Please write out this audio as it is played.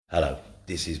Hello,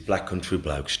 this is Black Country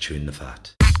Blokes Chewing the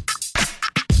Fat.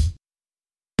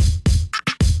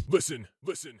 Listen.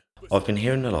 I've been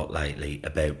hearing a lot lately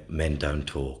about men don't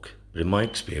talk, but in my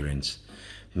experience,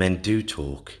 men do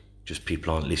talk, just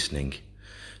people aren't listening.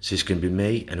 So it's going to be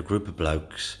me and a group of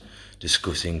blokes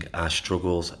discussing our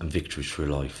struggles and victories through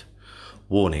life.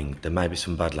 Warning, there may be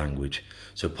some bad language,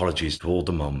 so apologies to all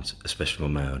the moms, especially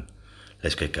my own.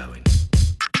 Let's get going.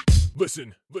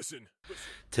 Listen.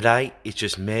 Today, it's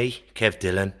just me, Kev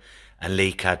Dillon, and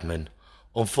Lee Cadman.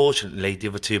 Unfortunately, the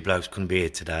other two blokes couldn't be here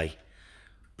today.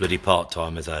 Bloody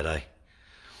part-timers, are they?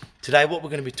 Today, what we're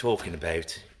going to be talking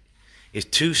about is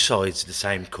two sides of the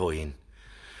same coin.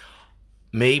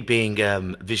 Me being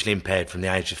visually impaired from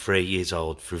the age of 3 years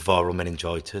old through viral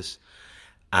meningitis,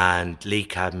 and Lee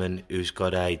Cadman, who's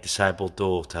got a disabled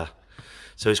daughter.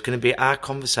 So it's going to be our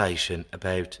conversation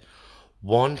about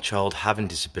one child having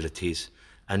disabilities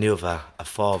and the other, a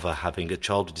father having a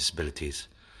child with disabilities.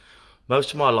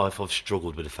 Most of my life I've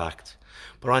struggled with the fact,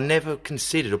 but I never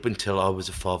considered up until I was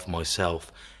a father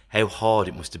myself how hard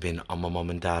it must have been on my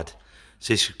mum and dad.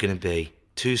 So this is going to be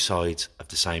two sides of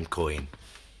the same coin.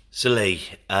 So Lee,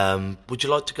 would you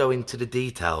like to go into the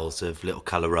details of little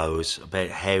Calla Rose, about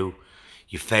how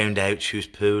you found out she was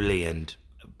poorly and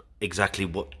exactly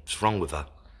what's wrong with her?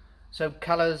 So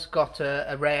Calla's got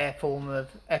a rare form of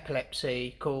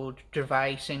epilepsy called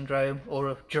Dravet syndrome, or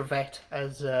a Dravet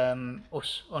as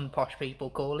us unposh people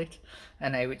call it,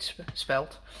 and how it's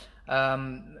spelt.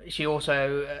 She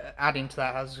also, adding to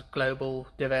that, has global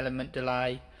development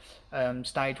delay,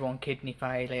 stage 1 kidney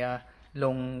failure,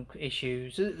 lung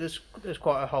issues. There's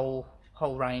quite a whole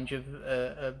range of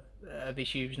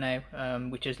issues now,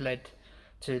 which has led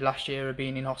to last year of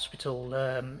being in hospital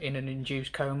in an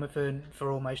induced coma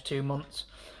for almost 2 months.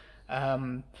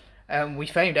 And we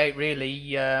found out really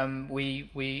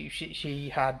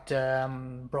she had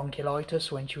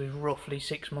bronchiolitis when she was roughly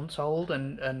 6 months old,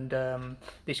 and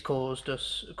this caused a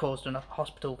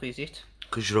hospital visit.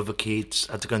 Because your other kids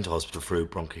had to go into hospital through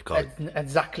bronchiolitis.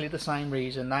 Exactly the same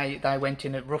reason. They went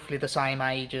in at roughly the same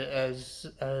age as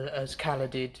Calla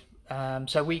did.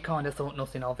 So we kind of thought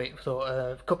nothing of it. Thought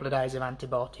a couple of days of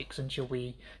antibiotics and she'll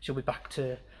be back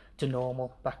to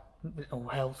normal, back or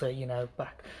healthy,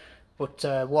 back. But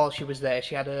while she was there,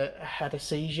 she had a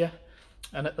seizure,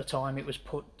 and at the time it was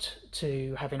put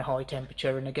to having a high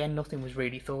temperature. And again, nothing was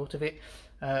really thought of it.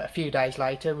 A few days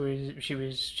later, she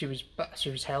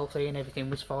was healthy and everything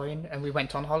was fine, and we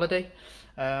went on holiday.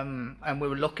 And we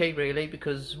were lucky really,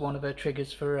 because one of her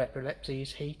triggers for epilepsy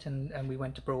is heat, and we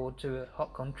went abroad to a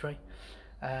hot country,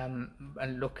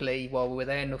 and luckily while we were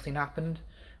there nothing happened.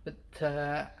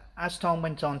 But as time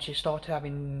went on, she started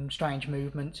having strange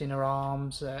movements in her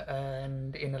arms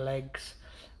and in her legs,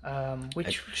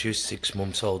 which she was 6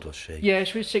 months old, was she? Yeah,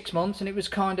 she was 6 months, and it was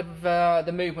kind of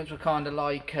the movements were kind of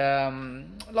like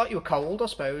you were cold, I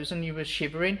suppose, and you were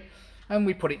shivering. And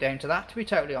we put it down to that, to be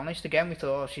totally honest. Again, we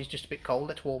thought, she's just a bit cold,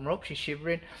 let's warm her up, she's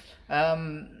shivering.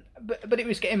 But it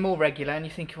was getting more regular, and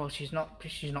you think, well, she's not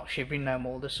shivering no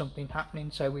more, there's something happening.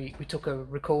 So we took a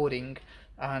recording,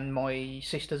 and my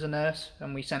sister's a nurse,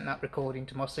 and we sent that recording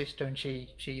to my sister, and she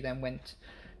then went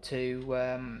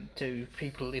to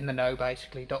people in the know,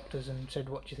 basically, doctors, and said,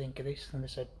 what do you think of this? And they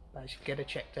said, basically, get her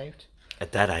checked out.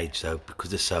 At that age, though, because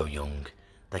they're so young,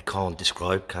 they can't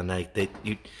describe, can they?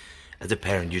 As a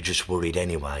parent, you're just worried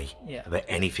anyway about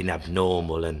anything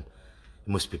abnormal, and it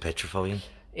must be petrifying.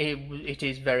 It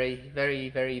is very, very,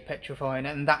 very petrifying,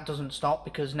 and that doesn't stop,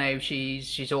 because now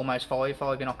she's almost five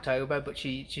in October, but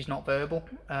she's not verbal.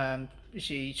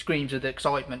 She screams with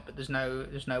excitement, but there's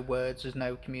no words, there's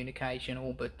no communication,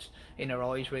 all but in her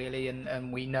eyes really,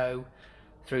 and we know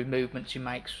through movements she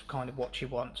makes kind of what she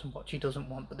wants and what she doesn't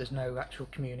want, but there's no actual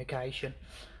communication.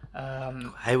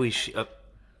 How is she?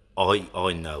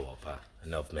 I know of her,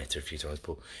 and I've met her a few times,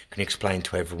 but can you explain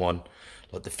to everyone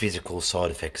like the physical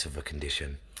side effects of her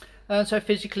condition? So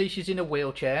physically, she's in a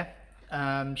wheelchair.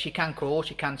 She can crawl,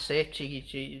 she can sit,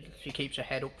 she keeps her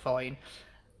head up fine.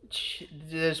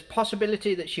 There's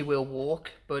possibility that she will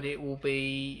walk, but it will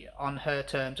be on her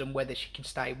terms and whether she can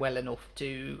stay well enough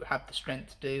to have the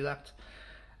strength to do that.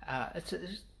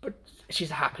 But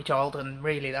she's a happy child, and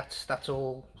really that's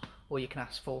all you can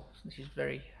ask for. She's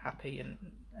very happy and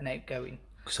outgoing.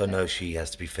 Because I know she has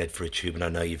to be fed through a tube, and I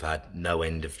know you've had no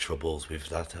end of troubles with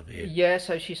that, have you? Yeah,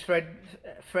 so she's fed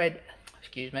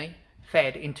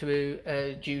into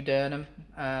a duodenum,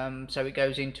 so it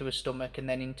goes into a stomach and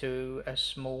then into a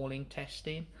small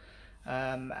intestine.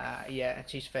 And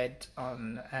she's fed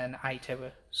on an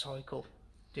 8-hour cycle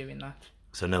doing that.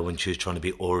 So I know when she was trying to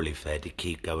be orally fed, it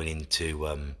keep going into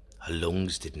her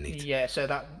lungs, didn't it? Yeah, so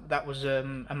that was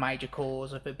a major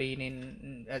cause of her being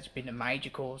in. It's been a major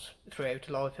cause throughout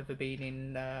her life of her being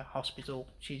in hospital.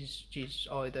 She's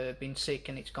either been sick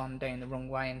and it's gone down the wrong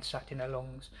way and sat in her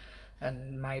lungs,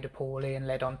 and made her poorly and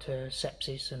led on to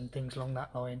sepsis and things along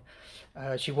that line.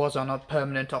 She was on a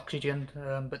permanent oxygen,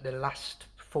 but the last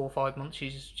 4 or 5 months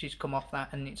she's come off that,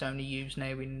 and it's only used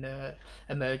now in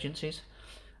emergencies.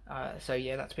 So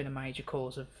yeah, that's been a major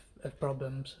cause of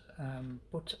problems,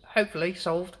 but hopefully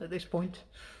solved at this point.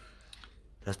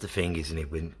 That's the thing, isn't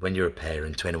it? When you're a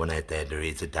parent, to anyone out there, there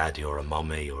is a daddy or a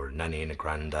mummy or a nanny and a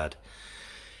granddad.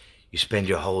 You spend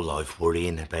your whole life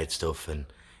worrying about stuff, and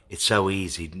it's so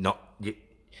easy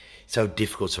so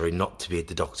difficult, not to be at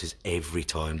the doctor's every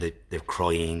time they're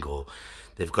crying or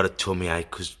they've got a tummy ache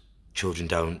because children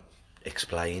don't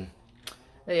explain.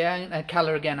 Yeah, and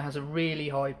Calla again has a really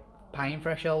high pain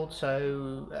threshold,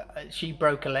 so she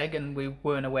broke a leg and we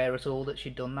weren't aware at all that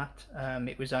she'd done that.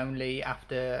 It was only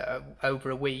after over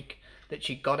a week that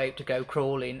she got out to go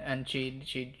crawling, and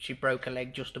she broke a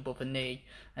leg just above her knee,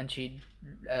 and she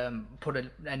put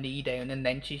a knee down, and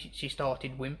then she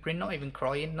started whimpering, not even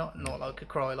crying, not like a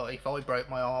cry like if I broke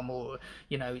my arm or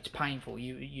it's painful.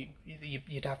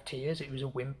 You'd have tears. It was a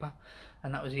whimper,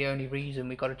 and that was the only reason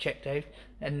we got her checked out.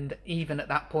 And even at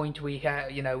that point, we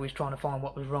had we was trying to find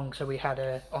what was wrong, so we had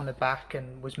her on her back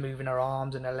and was moving her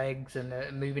arms and her legs and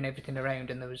moving everything around,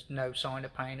 and there was no sign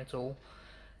of pain at all.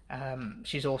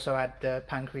 She's also had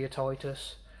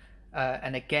pancreatitis,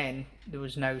 and again there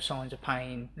was no signs of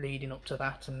pain leading up to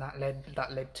that, and that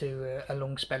led to a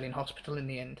long spell in hospital in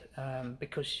the end,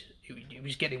 because it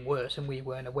was getting worse and we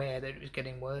weren't aware that it was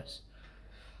getting worse.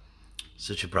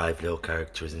 Such a brave little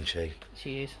character, isn't she?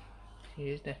 She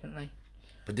is definitely.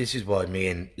 But this is why me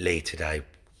and Lee today,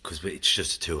 because it's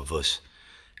just the two of us,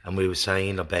 and we were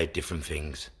saying about different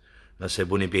things, and I said,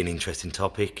 wouldn't it be an interesting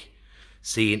topic?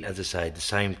 Seeing, as I say, the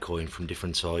same coin from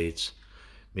different sides.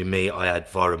 With me, I had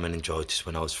viral meningitis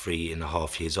when I was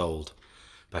 3.5 years old,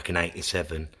 back in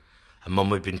 '87. And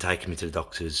Mum had been taking me to the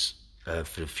doctors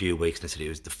for a few weeks, and they said it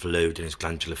was the flu and it was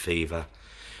glandular fever.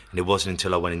 And it wasn't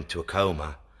until I went into a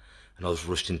coma and I was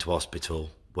rushed into hospital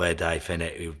where they found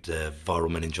out it was viral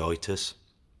meningitis.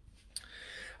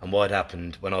 And what had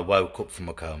happened, when I woke up from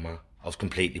a coma, I was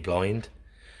completely blind.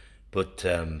 But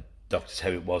doctors, how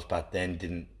it was back then,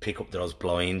 didn't pick up that I was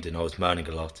blind and I was moaning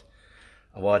a lot.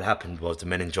 And what had happened was the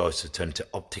meningitis had turned to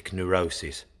optic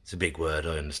neurosis. It's a big word,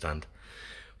 I understand,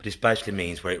 but it basically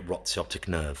means where it rots the optic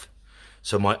nerve.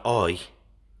 So my eye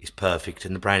is perfect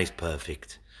and the brain is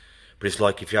perfect, but it's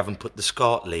like if you haven't put the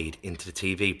SCART lead into the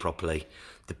TV properly,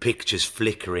 the picture's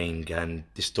flickering and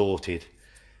distorted.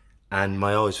 And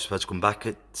my eyes were supposed to come back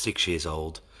at 6 years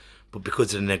old, but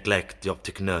because of the neglect, the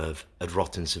optic nerve had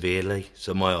rotten severely,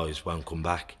 so my eyes won't come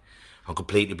back. I'm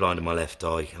completely blind in my left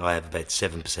eye, and I have about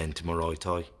 7% in my right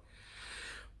eye.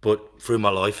 But through my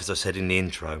life, as I said in the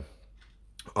intro,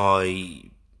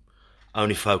 I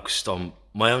only focused on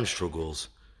my own struggles,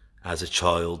 as a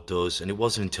child does, and it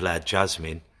wasn't until I had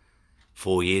Jasmine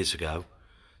 4 years ago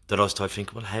that I started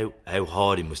thinking, well, how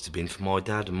hard it must have been for my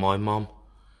dad and my mum,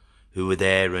 who were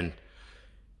there, and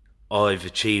I've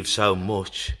achieved so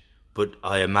much. But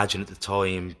I imagine at the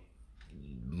time,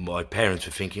 my parents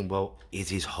were thinking, well, is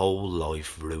his whole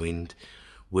life ruined?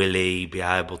 Will he be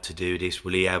able to do this?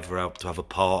 Will he ever be able to have a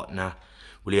partner?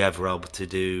 Will he ever be able to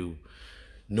do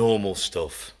normal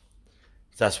stuff?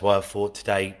 That's why I thought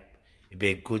today it'd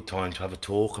be a good time to have a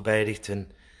talk about it. And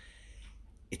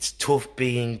it's tough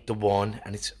being the one,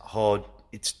 and it's hard.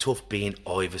 It's tough being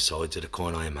either sides of the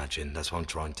coin, I imagine. That's what I'm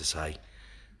trying to say.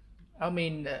 I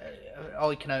mean,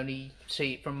 I can only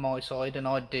see it from my side, and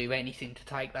I'd do anything to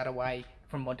take that away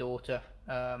from my daughter.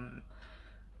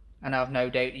 And I've no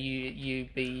doubt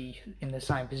you'd be in the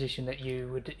same position that you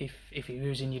would if it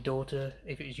was in your daughter,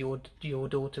 if it was your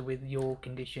daughter with your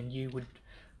condition, you would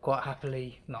quite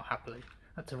happily, not happily,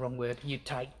 that's the wrong word. You'd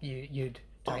take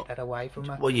that away from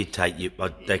her. Well,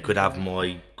 they could have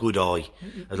my good eye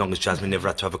as long as Jasmine never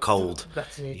had to have a cold.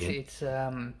 That's it. Yeah. It's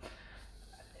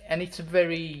and it's a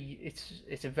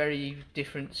very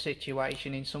different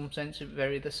situation in some sense,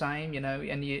 very the same,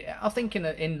 And I think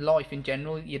in life in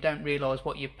general, you don't realise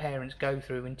what your parents go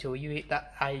through until you hit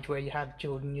that age where you have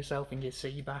children yourself and you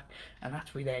see back, and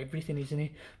that's with everything, isn't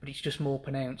it? But it's just more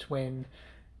pronounced when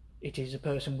it is a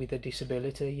person with a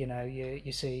disability.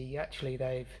 You see actually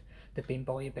they've been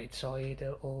by your bedside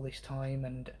all this time,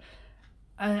 and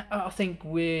I think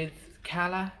with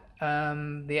Calla,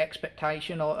 the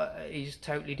expectation is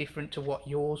totally different to what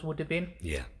yours would have been.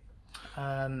 Yeah.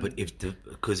 But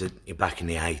because back in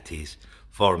the 80s,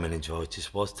 viral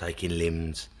meningitis was taking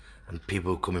limbs and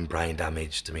people coming brain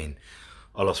damaged. I mean,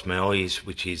 I lost my eyes,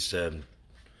 which is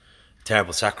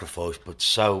terrible sacrifice, but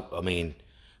so, I mean,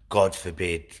 God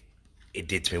forbid it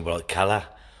did to me like Calla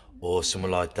or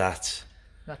someone like that.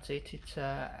 That's it. It's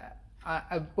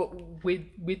but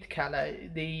with Calla,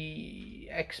 the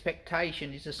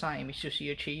expectation is the same. It's just the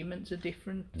achievements are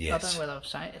different. Yes. I don't know whether I'm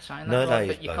saying that No, right,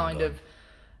 no, but you kind of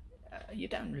you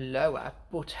don't lower,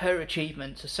 but her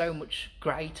achievements are so much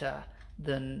greater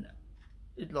than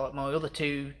like my other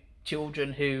two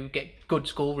children who get good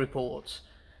school reports.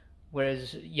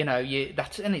 Whereas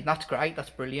that's great, that's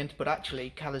brilliant, but actually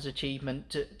Calla's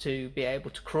achievement to be able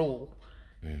to crawl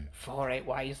far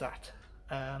outweighs that.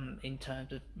 In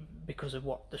terms of because of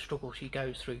what the struggle she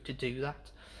goes through to do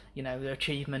that, the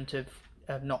achievement of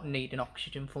not needing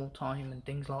oxygen full time and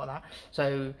things like that.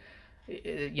 So,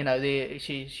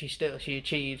 she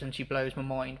achieves and she blows my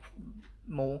mind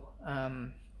more.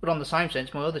 But on the same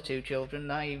sense, my other two children,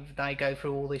 they go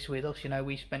through all this with us.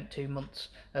 We spent 2 months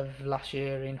of last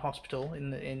year in hospital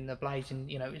in the blazing.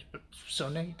 It was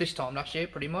sunny this time last year,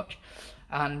 pretty much,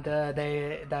 and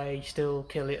they still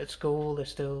kill it at school. They're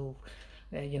still.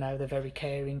 They're very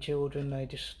caring children. They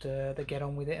just they get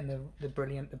on with it, and they're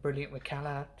brilliant. They're brilliant with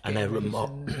Calla. And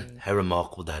how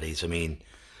remarkable that is. I mean,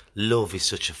 love is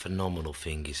such a phenomenal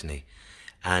thing, isn't it?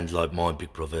 And like my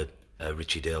big brother,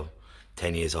 Richie Dill,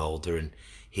 10 years older, and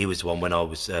he was the one when I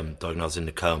was diagnosed in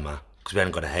a coma, because we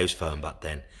hadn't got a house phone back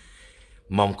then.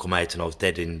 Mum come out and I was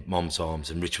dead in Mum's arms,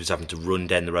 and Richie was having to run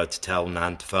down the road to tell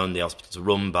Nan, to phone the hospital, to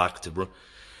run back, to run.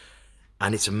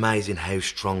 And it's amazing how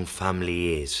strong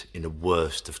family is in the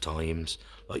worst of times.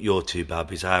 Like your two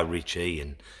babbies, our Richie,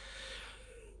 and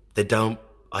they don't...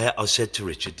 I said to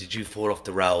Richard, did you fall off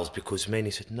the rails because of me? And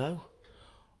he said, no.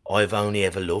 I've only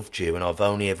ever loved you, and I've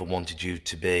only ever wanted you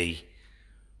to be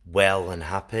well and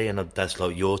happy, and that's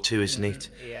like your two, isn't it?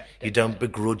 Yeah. You don't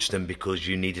begrudge them because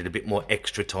you needed a bit more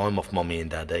extra time off Mummy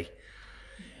and Daddy.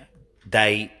 Yeah.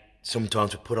 They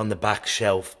sometimes were put on the back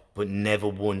shelf, but never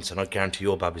once, and I guarantee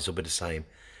your babbies will be the same.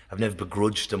 I've never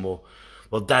begrudged them, or,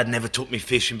 well, Dad never took me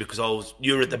fishing because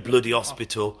you were at the bloody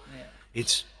hospital. Yeah.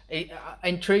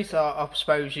 In truth, I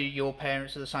suppose your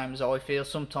parents are the same as I feel.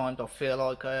 Sometimes I feel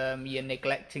like you're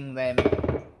neglecting them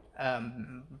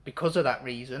because of that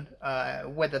reason.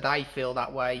 Whether they feel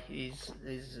that way is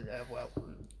well,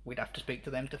 we'd have to speak to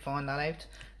them to find that out,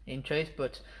 in truth.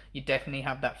 But you definitely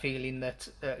have that feeling that,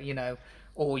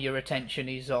 all your attention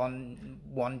is on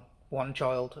one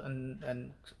child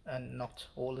and not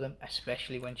all of them,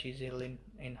 especially when she's ill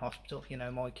in hospital.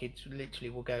 My kids literally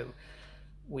will go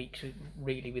weeks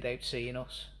really without seeing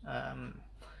us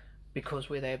because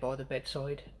we're there by the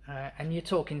bedside. And you're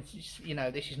talking,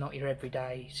 this is not your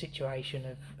everyday situation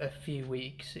of a few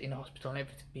weeks in hospital and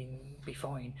everything be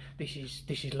fine. This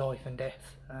is life and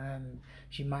death.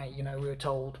 She may, we were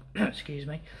told, excuse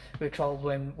me, we were told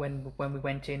when we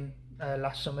went in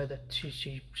last summer that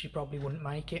she probably wouldn't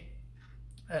make it.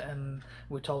 We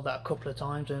were told that a couple of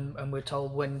times, and we're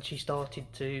told when they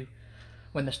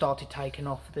started taking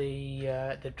off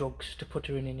the drugs to put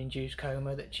her in an induced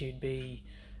coma that she'd be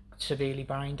severely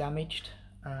brain damaged.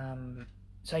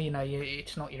 So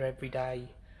it's not your everyday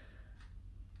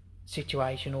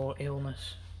situation or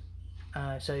illness.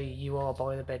 So you are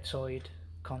by the bedside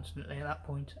constantly at that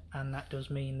point, and that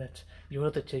does mean that your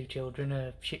other two children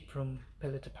are shipped from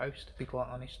pillar to post, to be quite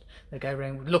honest. They go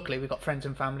around. Luckily we've got friends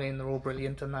and family, and they're all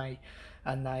brilliant, and they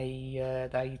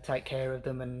take care of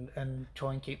them and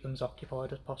try and keep them as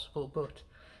occupied as possible. But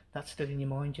that's still in your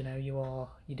mind,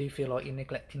 you do feel like you're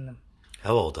neglecting them.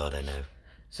 How old are they now?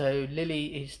 So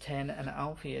Lily is 10 and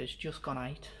Alfie has just gone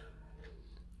 8.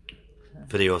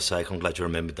 For your sake, I'm glad you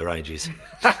remembered their ages.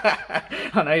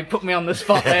 I know, you put me on the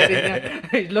spot there,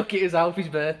 didn't you? Lucky it was Alfie's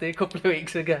birthday a couple of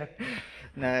weeks ago.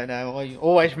 No, I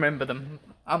always remember them.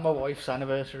 And my wife's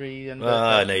anniversary. And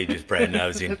I know, you're just brown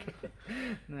nosing.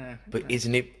 No, but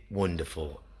isn't it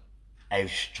wonderful how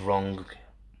strong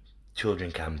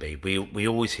children can be? We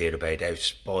always hear about how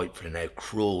spiteful and how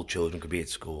cruel children can be at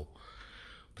school.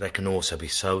 But they can also be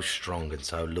so strong and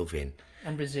so loving.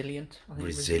 And resilient.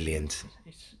 Resilient.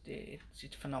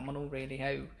 It's phenomenal, really,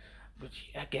 how,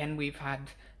 again, we've had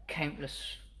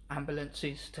countless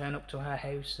ambulances turn up to our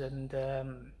house, and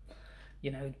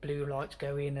blue lights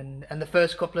go in, and the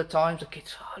first couple of times the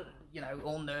kids are,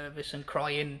 all nervous and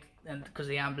crying, and because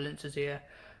the ambulance is here.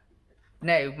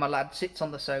 Now my lad sits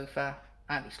on the sofa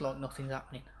and it's like nothing's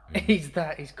happening. He's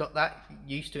got that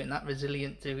used to it and that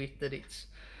resilient to it, that it's,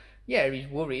 he's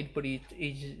worried, but he's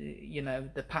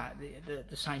the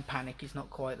same panic is not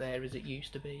quite there as it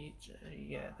used to be. It's,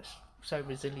 they're so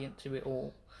resilient to it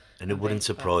all. And it wouldn't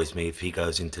surprise me if he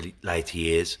goes into later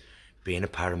years being a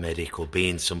paramedic or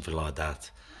being something like that,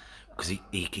 because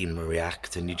he can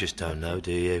react and you just don't know,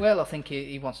 do you? Well, I think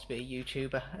he wants to be a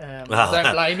YouTuber. Well. I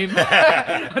don't blame him.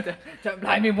 I don't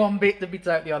blame him one bit, to be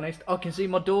totally honest. I can see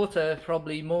my daughter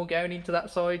probably more going into that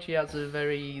side. She has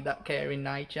that caring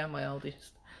nature, my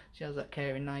eldest. She has that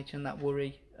caring nature and that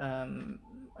worry,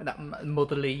 that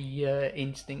motherly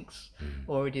instincts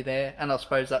already there. And I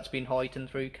suppose that's been heightened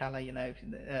through Calla, you know.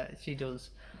 She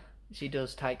does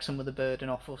take some of the burden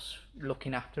off us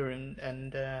looking after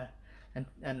her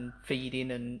and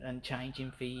feeding and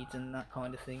changing feeds and that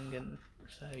kind of thing. And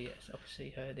so, yes, obviously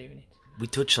her doing it. We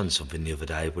touched on something the other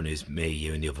day when it was me,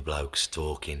 you and the other blokes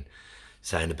talking,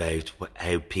 saying about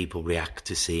how people react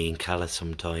to seeing Calla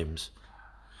sometimes.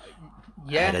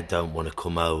 Yeah. How they don't want to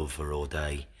come over, or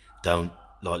they don't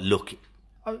look.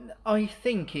 I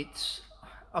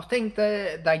think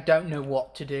they don't know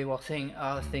what to do. I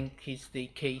think is the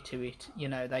key to it. You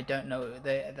know, they don't know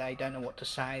what to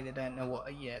say. They don't know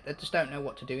they just don't know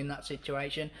what to do in that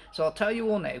situation. So I'll tell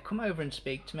you all now. Come over and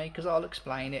speak to me, because I'll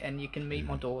explain it, and you can meet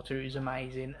my daughter, who's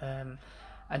amazing. And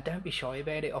don't be shy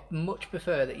about it. I much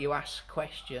prefer that you ask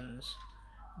questions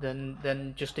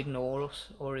than just ignore us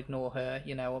or ignore her.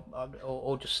 You know,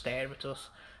 or just stare at us.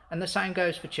 And the same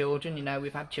goes for children. You know,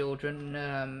 we've had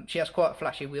children. She has quite a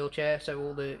flashy wheelchair, so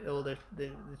all the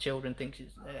children think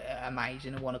it's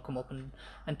amazing and want to come up and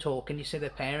talk. And you see their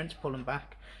parents pull them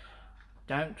back.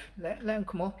 Don't let them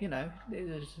come up. You know,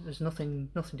 there's nothing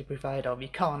to be afraid of. You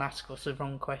can't ask us the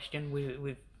wrong question.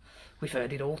 We've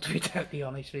heard it all, to be totally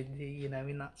honest with you. You know,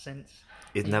 in that sense,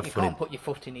 Isn't that you funny? can't put your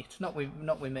foot in it. Not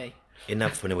with me. Isn't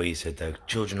that funny what you said though?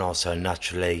 Children are so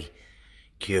naturally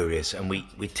curious, and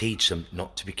we teach them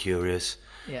not to be curious.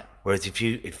 Yeah. Whereas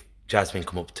if Jasmine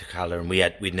come up to Calla and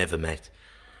we'd never met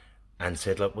and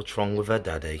said, like, what's wrong with her,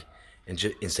 Daddy? And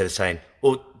instead of saying,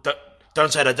 oh,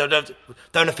 don't say that,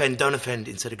 don't offend,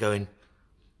 instead of going,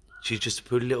 she's just a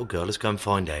pretty little girl, let's go and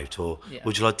find out, or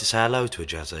would you like to say hello to her,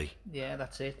 Jazzy? Yeah,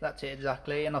 that's it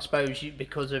exactly. And I suppose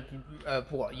because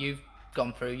of what you've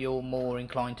gone through, you're more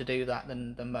inclined to do that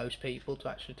than most people, to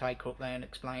actually take her up there and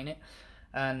explain it.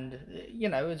 And, you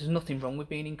know, there's nothing wrong with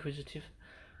being inquisitive.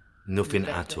 Nothing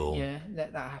at all. Yeah,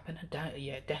 let that happen.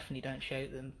 Definitely don't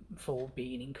shout them for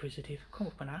being inquisitive. Come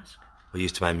up and ask. It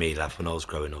used to make me laugh when I was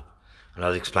growing up. And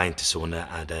I'd explain to someone that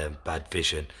had bad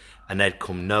vision, and they'd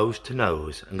come nose to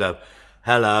nose and go,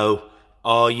 hello,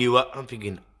 are you... I'm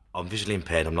thinking, I'm visually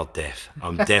impaired, I'm not deaf.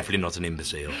 I'm definitely not an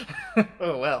imbecile.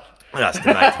 Oh, well. That's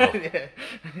debatable.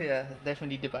 yeah,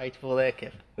 definitely debatable there,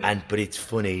 Kev. But it's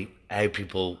funny how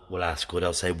people will ask, or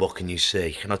they'll say, what can you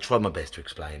see? And I try my best to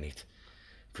explain it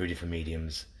through different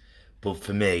mediums. But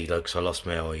for me, like, so I lost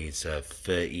my eyes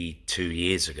 32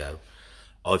 years ago.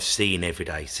 I've seen every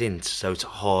day since, so it's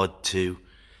hard to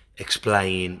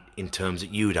explain in terms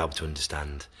that you would be able to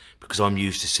understand, because I'm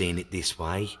used to seeing it this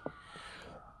way.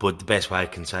 But the best way I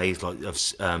can say is like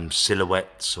of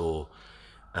silhouettes, or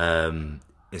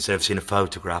instead of seeing a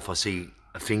photograph, I see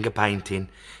a finger painting,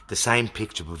 the same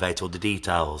picture but without all the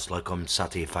details, like I'm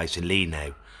sat here facing Lee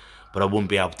now, but I wouldn't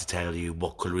be able to tell you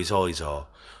what colour his eyes are,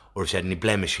 or if he had any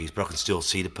blemishes, but I can still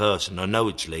see the person. I know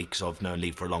it's Lee because I've known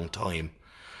Lee for a long time,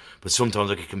 but sometimes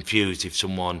I get confused if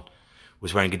someone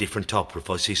was wearing a different top, or if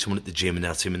I see someone at the gym and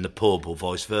I see him in the pub, or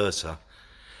vice versa.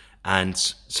 And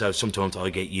so sometimes I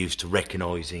get used to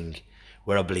recognising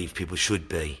where I believe people should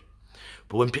be.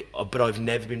 But I've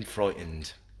never been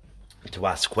frightened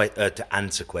to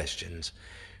answer questions,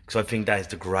 because I think that is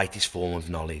the greatest form of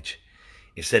knowledge.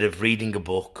 Instead of reading a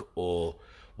book or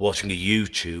watching a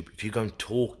YouTube, if you go and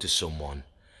talk to someone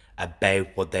about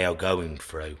what they are going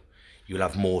through, you'll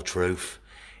have more truth.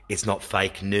 It's not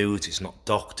fake news, it's not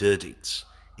doctored, it's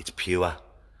pure.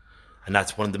 And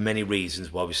that's one of the many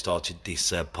reasons why we started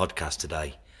this podcast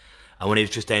today. And when it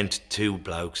was just down to 2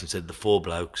 blokes instead of the 4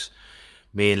 blokes,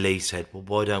 me and Lee said, well,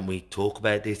 why don't we talk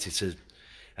about this? It's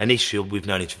an issue, we've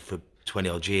known it for 20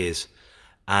 odd years.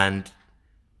 And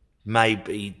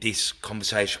maybe this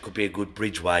conversation could be a good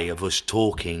bridgeway of us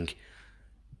talking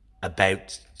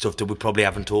about stuff that we probably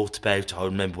haven't talked about. I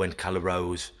remember when Calla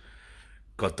Rose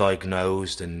got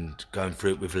diagnosed and going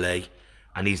through it with Lee,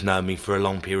 and he's known me for a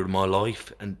long period of my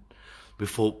life, and we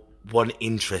thought, what an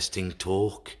interesting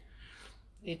talk.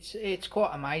 It's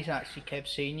quite amazing actually, Kev,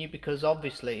 seeing you, because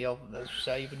obviously, as I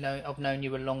say, I've known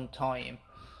you a long time,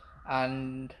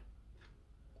 and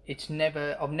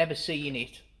I've never seen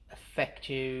it affect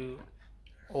you,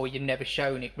 or you've never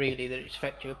shown it really that it's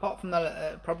affected you, apart from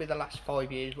probably the last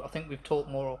 5 years. I think we've talked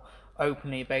more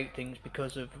openly about things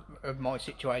because of my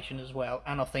situation as well,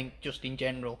 and I think just in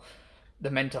general the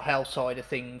mental health side of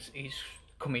things is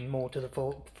coming more to the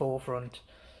forefront.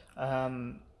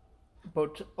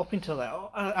 but up until that,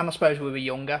 and I suppose we were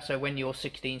younger, so when you're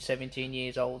 16, 17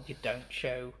 years old, you don't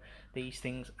show these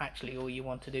things. Actually, all you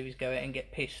want to do is go out and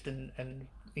get pissed and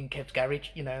in Kev's garage.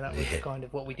 That was kind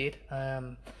of what we did.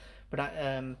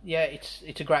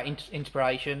 It's a great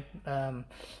inspiration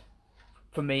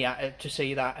for me to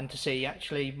see that, and to see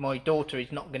actually my daughter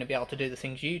is not going to be able to do the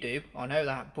things you do. I know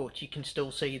that, but you can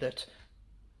still see that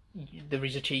there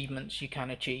is achievements you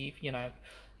can achieve.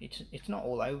 It's not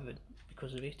all over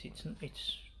because of it.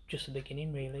 It's just the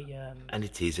beginning, really. And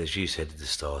it is, as you said at the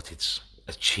start, it's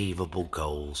achievable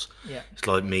goals. Yeah. It's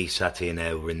like me sat here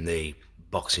now, we're in the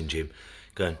boxing gym,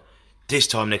 going, this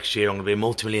time next year I'm going to be a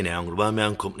multimillionaire, I'm going to own my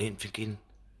own company, and thinking,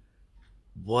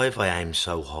 why have I aimed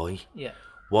so high? Yeah.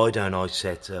 Why don't I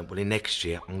set, in next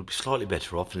year I'm going to be slightly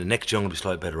better off, and the next year I'm going to be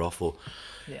slightly better off, or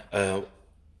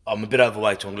I'm a bit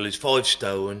overweight, I'm going to lose 5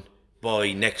 stone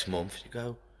by next month. You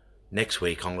go, next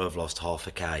week I'm going to have lost half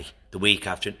a K. The week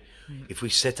after, if we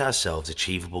set ourselves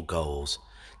achievable goals,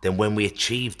 then when we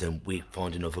achieve them, we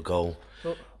find another goal.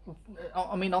 Well,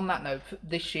 I mean, on that note,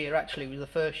 this year actually was the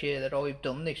first year that I've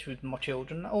done this with my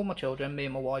children. All my children, me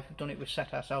and my wife, have done it. We've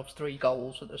set ourselves 3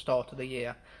 goals at the start of the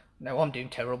year. No, I'm doing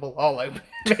terrible. All over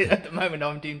at the moment,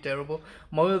 I'm doing terrible.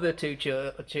 My other two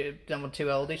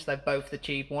eldest, they've both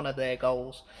achieved one of their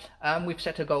goals. We've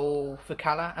set a goal for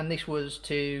Calla, and this was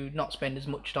to not spend as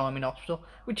much time in hospital,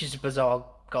 which is a bizarre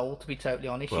goal, to be totally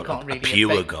honest. Well,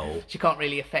 She can't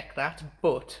really affect that,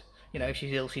 but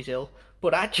she's ill.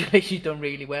 But actually, she's done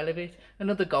really well of it.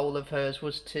 Another goal of hers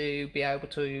was to be able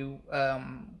to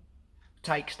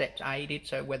take steps aided,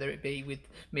 so whether it be with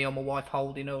me or my wife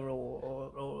holding her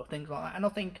or things like that. And I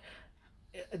think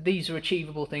these are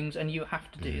achievable things, and you have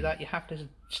to do that. You have to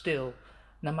still,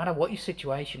 no matter what your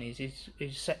situation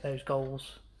is set those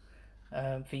goals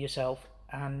for yourself,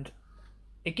 and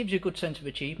it gives you a good sense of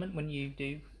achievement when you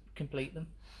do complete them.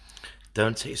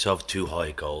 Don't set yourself too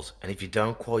high goals, and if you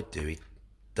don't quite do it,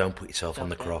 don't put yourself on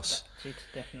the cross. That's it,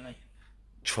 definitely.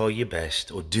 Try your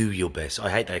best, or do your best.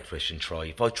 I hate that expression, try.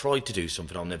 If I try to do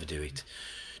something, I'll never do it.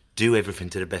 Do everything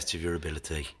to the best of your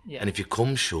ability. Yeah. And if you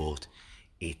come short,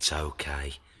 it's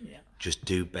okay. Yeah. Just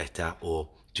do better, or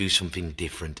do something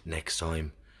different next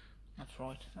time. That's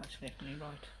right. That's definitely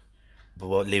right. But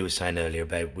what Lee was saying earlier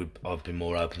about, I've been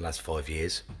more open the last 5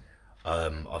 years.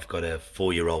 I've got a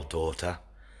 4-year-old daughter,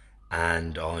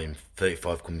 and I'm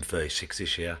 35, coming 36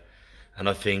 this year. And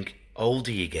I think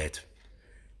older you get,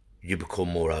 you become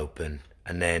more open.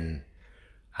 And then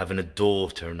having a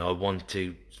daughter, and I want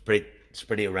to spread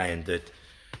it around that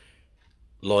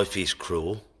life is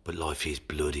cruel, but life is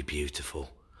bloody beautiful.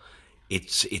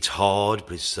 It's hard,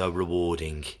 but it's so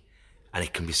rewarding, and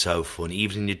it can be so fun.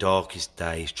 Even in your darkest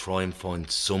days, try and find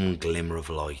some glimmer of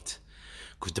light.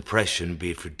 Because depression,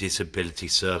 be it through disability,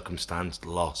 circumstance,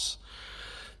 loss,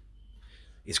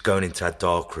 it's going into that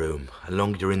dark room. And the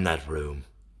longer you're in that room,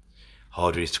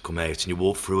 harder it is to come out. And you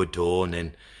walk through a door, and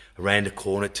then around the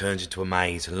corner it turns into a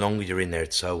maze. And the longer you're in there,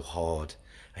 it's so hard.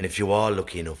 And if you are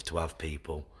lucky enough to have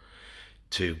people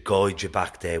to guide you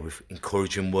back there with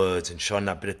encouraging words and shine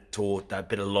that bit of thought, that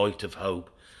bit of light of hope,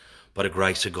 by the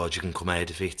grace of God, you can come out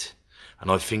of it.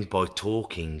 And I think by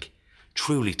talking,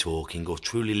 or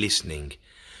truly listening,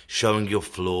 showing your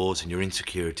flaws and your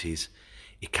insecurities,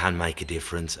 it can make a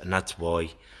difference. And that's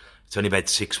why it's only about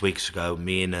 6 weeks ago,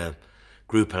 me and a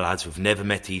group of lads who've never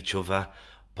met each other,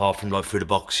 apart from like through the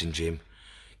boxing gym,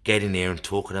 getting here and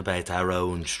talking about our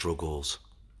own struggles.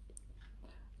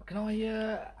 Can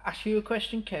I ask you a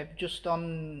question, Kev, just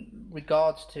on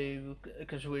regards to,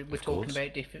 because we're talking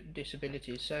about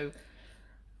disabilities, so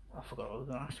I forgot what I was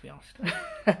going to ask, to be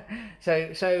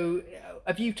honest. so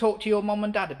have you talked to your mum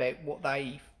and dad about what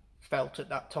they felt at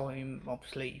that time,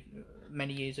 obviously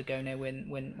many years ago now,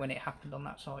 when it happened on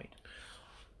that side?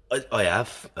 I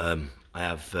have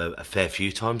a fair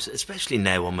few times, especially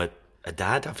now I'm a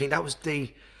dad. I think that was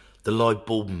the light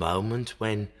bulb moment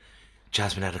when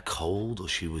Jasmine had a cold or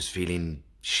she was feeling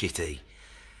shitty,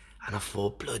 and I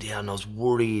thought, bloody hell, and I was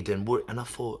worried, and I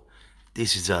thought,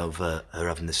 this is over her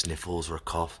having the sniffles or a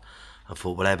cough. I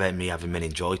thought, well, how about me having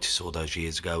meningitis all those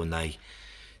years ago, and they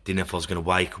didn't know if I was going to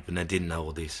wake up, and they didn't know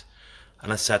all this.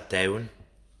 And I sat down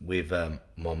with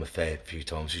Mum a fair few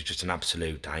times. She's just an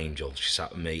absolute angel. She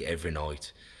sat with me every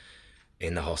night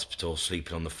in the hospital,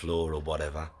 sleeping on the floor or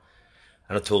whatever.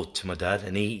 And I talked to my dad,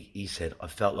 and he said, I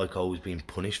felt like I was being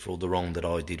punished for all the wrong that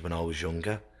I did when I was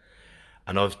younger.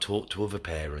 And I've talked to other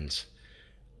parents,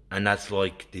 and that's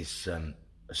like this,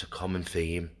 it's a common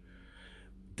theme,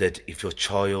 that if your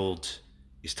child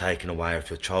is taken away, or if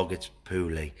your child gets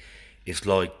poorly, it's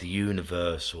like the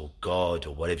universe or God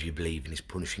or whatever you believe in is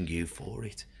punishing you for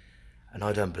it. And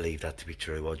I don't believe that to be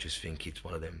true. I just think it's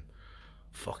one of them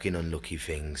fucking unlucky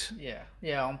things. Yeah,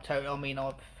 I'm totally. I mean,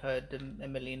 I've heard a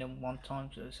million and one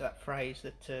times there's that phrase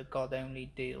that God only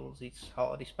deals his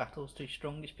hardest battles to his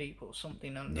strongest people, or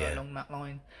something along that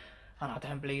line. And I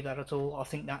don't believe that at all. I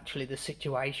think actually the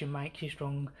situation makes you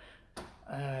strong.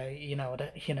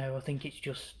 I think it's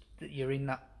just that you're in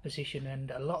that position,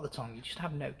 and a lot of the time you just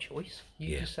have no choice.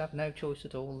 You just have no choice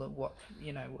at all of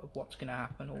what's going to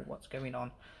happen or what's going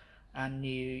on, and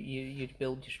you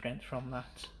build your strength from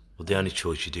that. Well, the only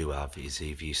choice you do have is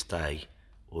either you stay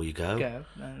or you go.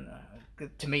 And,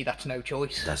 to me, that's no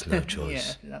choice. That's no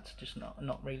choice. Yeah, that's just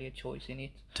not really a choice in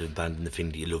it. To abandon the thing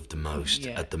that you love the most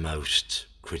at the most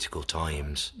critical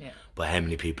times. Yeah. But how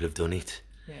many people have done it?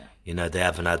 Yeah. They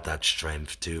haven't had that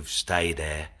strength to stay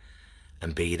there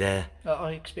and be there.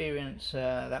 I experience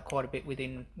that quite a bit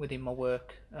within my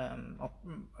work.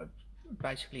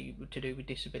 Basically to do with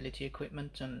disability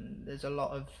equipment, and there's a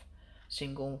lot of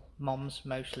single moms,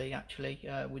 mostly actually,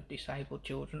 with disabled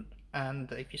children,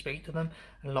 and if you speak to them,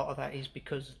 a lot of that is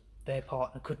because their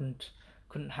partner couldn't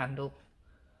handle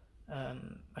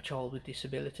a child with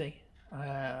disability.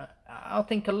 I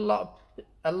think a lot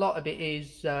of it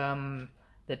is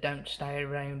they don't stay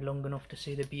around long enough to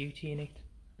see the beauty in it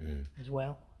as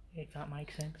well, if that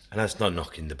makes sense. And that's not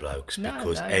knocking the blokes,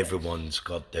 because everyone's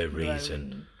got their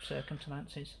reason,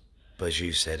 circumstances. But as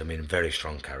you said, I mean, very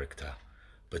strong character.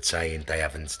 But saying they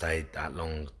haven't stayed that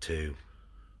long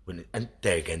and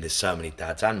there again, there's so many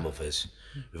dads and mothers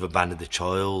who've abandoned the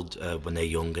child when they're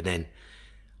young, and then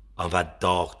I've had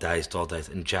dark days,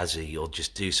 and Jazzy will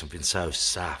just do something so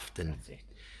saft, and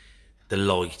the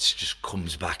light just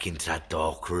comes back into that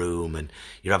dark room, and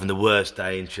you're having the worst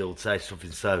day, and she'll say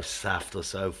something so saft or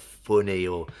so funny,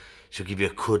 or she'll give you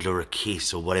a cuddle or a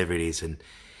kiss or whatever it is, and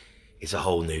it's a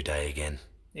whole new day again.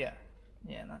 Yeah,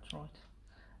 that's right.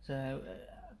 So,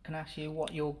 can I ask you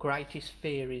what your greatest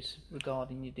fear is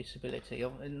regarding your disability? I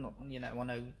know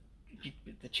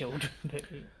the children. But...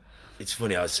 It's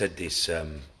funny, I said this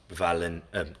with Aaron,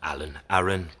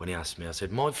 when he asked me. I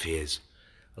said, my fears,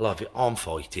 a lot of it, I'm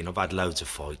fighting. I've had loads of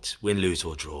fights, win, lose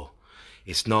or draw.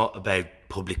 It's not about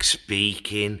public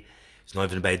speaking. It's not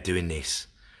even about doing this.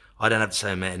 I don't have the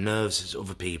same amount of nerves as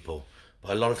other people.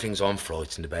 But a lot of things I'm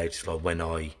frightened about is like when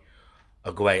I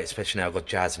go out, especially now I've got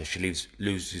Jazz, and she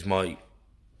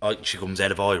she comes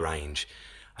out of eye range,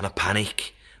 and I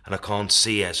panic, and I can't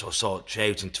see her, so I start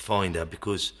shouting to find her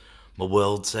because my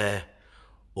world's there.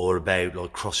 Or about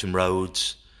like crossing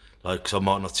roads, like, cause I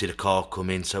might not see the car come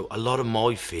in. So a lot of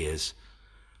my fears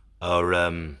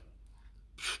are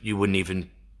you wouldn't even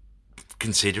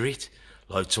consider it.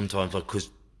 Like sometimes, like, cause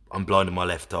I'm blind in my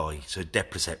left eye, so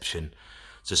depth perception.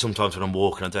 So sometimes when I'm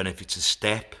walking, I don't know if it's a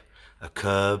step, a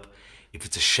curb, if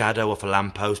it's a shadow off a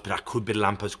lamppost, but that could be the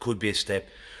lamppost, could be a step.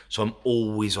 So I'm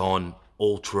always on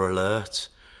ultra alert.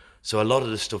 So a lot of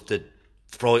the stuff that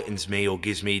frightens me or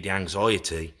gives me the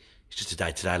anxiety, it's just a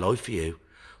day-to-day life for you.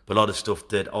 But a lot of stuff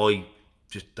that I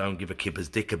just don't give a kipper's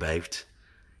dick about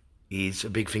is a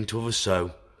big thing to others.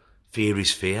 So fear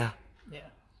is fear. Yeah,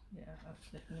 that's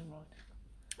definitely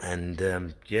right. And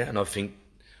and I think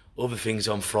other things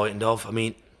I'm frightened of, I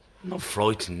mean, I'm not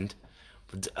frightened,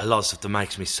 but a lot of stuff that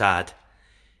makes me sad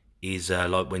is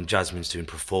like when Jasmine's doing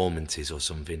performances or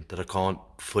something, that I can't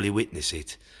fully witness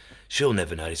it. She'll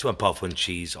never know this, apart from when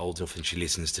she's old enough and she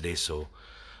listens to this, or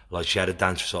like she had a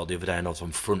dance recital the other day and I was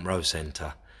on front row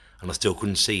centre and I still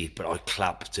couldn't see it, but I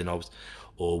clapped, and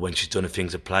or when she's done a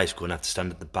things at play school and I have to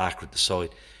stand at the back or at the side.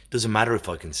 It doesn't matter if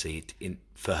I can see it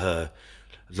for her,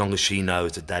 as long as she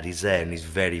knows that Daddy's there and he's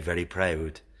very, very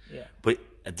proud. Yeah. But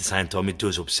at the same time, it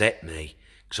does upset me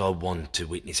because I want to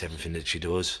witness everything that she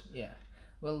does. Yeah.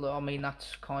 Well, I mean,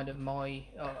 that's kind of my...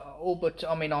 but,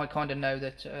 I mean, I kind of know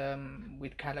that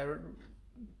with Calla,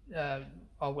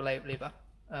 I will outlive her,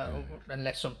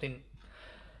 unless something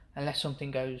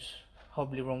goes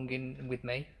horribly wrong with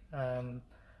me.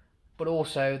 But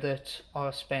also that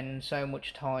I spend so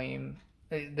much time...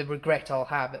 The regret I'll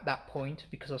have at that point,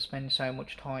 because I spend so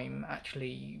much time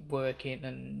actually working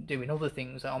and doing other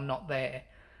things, that I'm not there.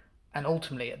 And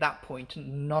ultimately, at that point,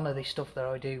 none of this stuff that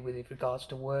I do with regards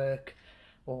to work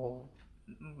or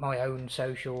my own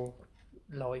social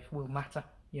life will matter.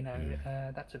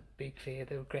 That's a big fear,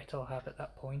 the regret I'll have at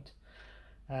that point.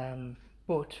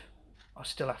 But I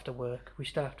still have to work. We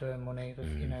still have to earn money.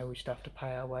 We still have to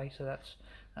pay our way. So that's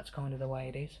kind of the way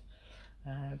it is.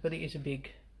 But it is a big.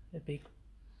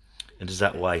 And does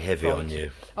that weigh heavy on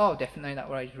you? Oh, definitely, that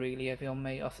weighs really heavy on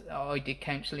me. I did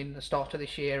counselling at the start of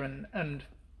this year, and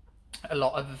a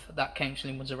lot of that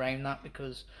counselling was around that,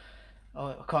 because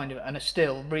kind of, and it's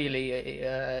still really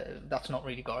that's not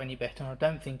really got any better. I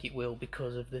don't think it will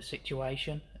because of the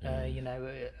situation.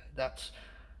 That's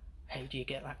how do you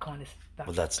get that kind of.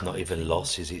 Well, that's not even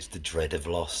loss, is it? It's the dread of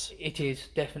loss. It is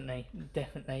definitely.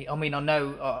 I mean, I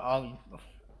know I'm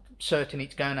certain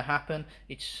it's going to happen.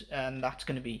 And that's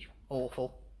going to be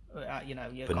awful. You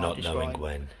but can't not describe, knowing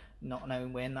when. Not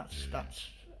knowing when. That's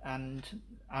and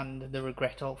the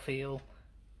regret I'll feel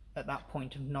at that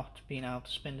point of not being able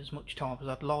to spend as much time as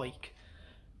I'd like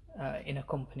in a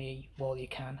company while you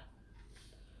can.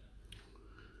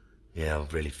 Yeah, I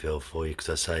really feel for you, because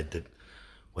I said that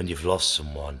when you've lost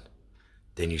someone,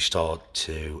 then you start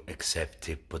to accept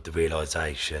it, but the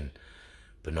realisation,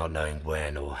 but not knowing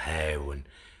when or how, and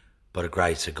by the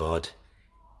grace of God,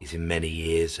 is in many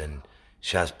years, and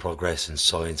she has progress and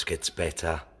science gets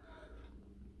better.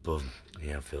 But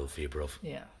yeah, I feel for you, bruv.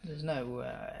 Yeah, there's no,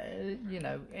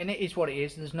 and it is what it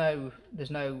is. There's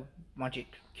no magic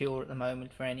cure at the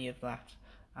moment for any of that,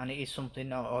 and it is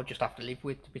something I'll just have to live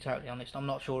with. To be totally honest, I'm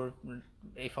not sure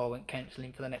if I went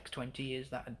counselling for the next 20 years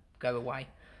that'd go away.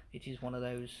 It is one of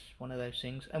those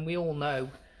things, and we all know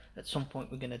at some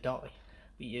point we're going to die.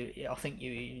 But I think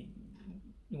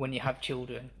when you have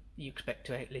children, you expect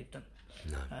to outlive them.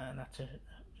 No. And that's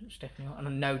definitely,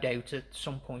 and no doubt at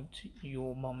some point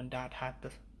your mum and dad had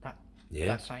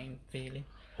that same feeling.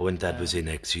 Well, when Dad was in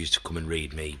there, 'cause he used to come and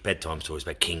read me bedtime stories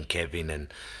about King Kevin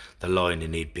and the Lion,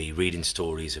 and he'd be reading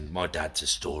stories, and my dad's a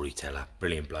storyteller,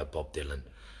 brilliant bloke, Bob Dylan,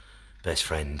 best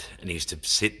friend, and he used to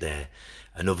sit there,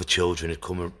 and other children had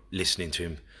come listening to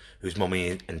him, whose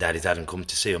mummy and daddy's hadn't come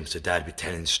to see him, so Dad'd be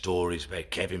telling stories about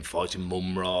Kevin fighting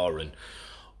Mumra and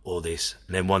all this,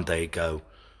 and then one day he'd go,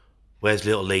 "Where's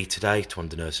little Lee today?" to one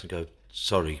of the nurses, and go,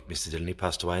 "Sorry, Mr. Dillon, he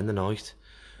passed away in the night."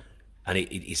 And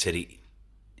he said he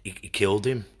killed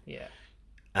him. Yeah.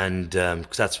 And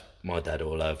because that's my dad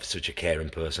all over, such a caring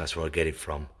person, that's where I get it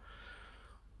from.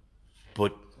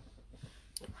 But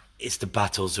it's the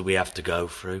battles that we have to go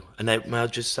through. And now, may I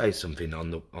just say something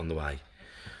on the way?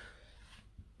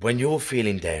 When you're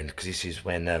feeling down, because this is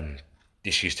when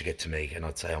this used to get to me, and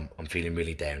I'd say I'm feeling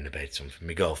really down about something.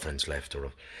 My girlfriend's left,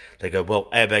 or they go, "Well,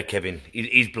 how about Kevin?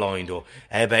 He's blind," or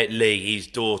 "How about Lee? His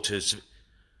daughter's."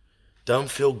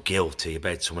 Don't feel guilty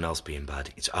about someone else being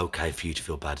bad. It's okay for you to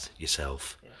feel bad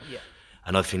yourself. Yeah.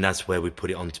 And I think that's where we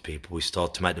put it onto people. We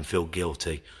start to make them feel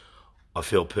guilty. I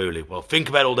feel poorly. Well, think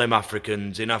about all them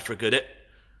Africans in Africa.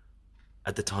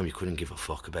 At the time, you couldn't give a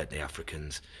fuck about the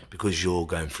Africans because you're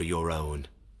going through your own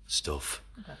stuff.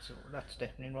 That's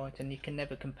definitely right. And you can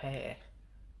never compare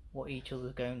what each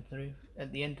other's going through.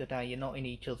 At the end of the day, you're not in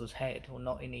each other's head or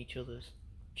not in each other's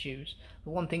shoes. The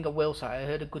one thing I will say, I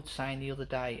heard a good saying the other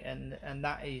day, and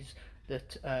that is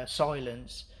that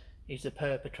silence is the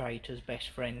perpetrator's best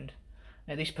friend.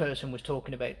 Now, this person was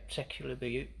talking about sexual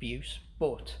abuse,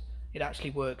 but it actually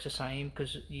works the same,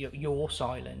 because your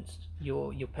silence,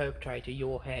 your perpetrator,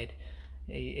 your head,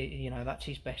 that's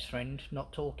his best friend.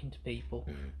 Not talking to people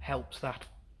helps that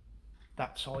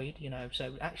side,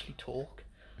 so actually talk.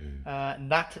 And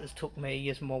that has took me,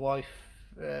 as my wife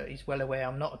is well aware,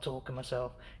 I'm not a talker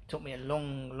myself. It took me a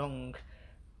long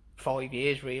 5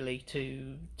 years really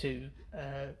to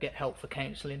get help for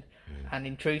counselling. And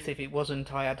in truth, if it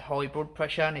wasn't, I had high blood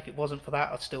pressure, and if it wasn't for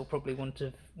that, I still probably wouldn't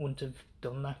have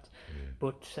done that.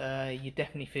 But you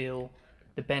definitely feel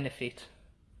the benefit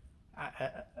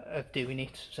of doing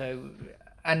it. So,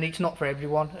 and it's not for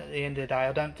everyone. At the end of the day,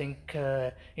 I don't think,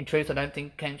 in truth, I don't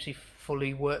think counselling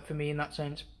fully worked for me in that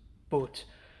sense. But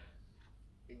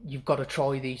you've got to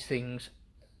try these things.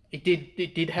 It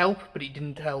did help, but it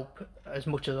didn't help as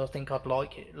much as I think I'd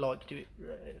like to do it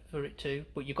for it to.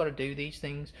 But you've got to do these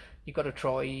things. You've got to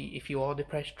try. If you are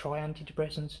depressed, try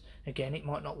antidepressants. Again, it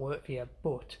might not work for you,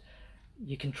 but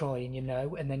you can try, and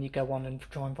and then you go on and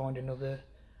try and find another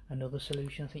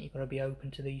solution. I think you've got to be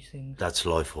open to these things. That's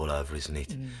life all over, isn't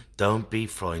it? Don't be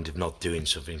frightened of not doing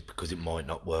something because it might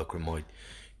not work, or it might.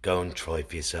 Go and try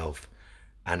for yourself.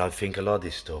 And I think a lot of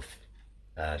this stuff,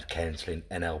 counselling,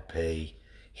 NLP,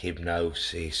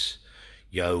 hypnosis,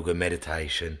 yoga,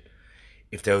 meditation,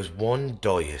 if there was one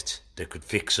diet that could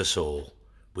fix us all,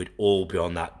 we'd all be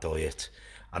on that diet.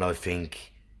 And I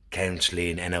think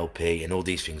counselling, NLP and all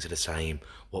these things are the same.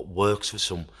 What works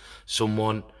for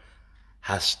someone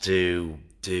has to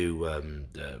do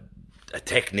a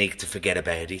technique to forget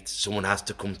about it. Someone has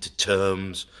to come to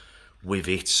terms with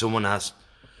it.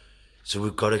 So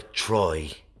we've got to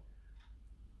try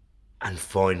and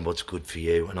find what's good for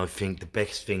you. And I think the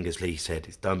best thing, as Lee said,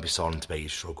 is don't be silent about your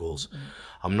struggles.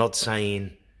 I'm not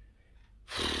saying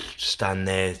stand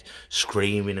there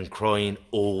screaming and crying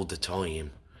all the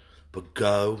time, but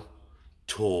go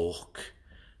talk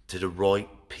to the right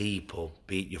people,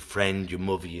 be it your friend, your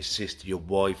mother, your sister, your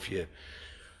wife,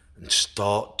 and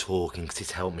start talking, because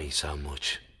it's helped me so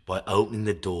much. By opening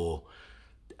the door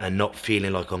and not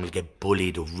feeling like I'm going to get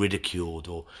bullied or ridiculed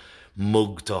or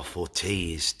mugged off or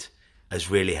teased has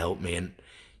really helped me. And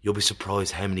you'll be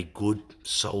surprised how many good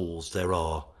souls there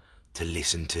are to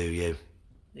listen to you.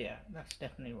 Yeah, that's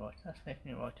definitely right. That's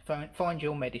definitely right. Find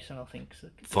your medicine, I think.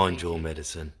 Find your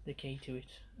medicine. The key to it,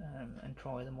 and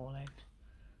try them all out.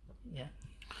 Yeah.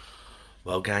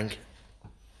 Well, gang,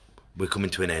 we're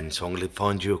coming to an end, so I'm going to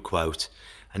find you a quote.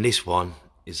 And this one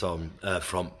is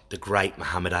from the great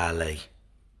Muhammad Ali.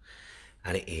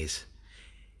 And it is,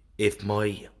 "If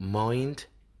my mind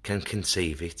can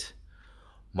conceive it,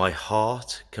 my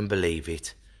heart can believe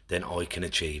it, then I can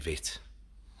achieve it."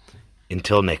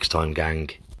 Until next time, gang,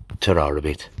 ta-ra a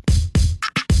bit.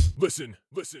 Listen.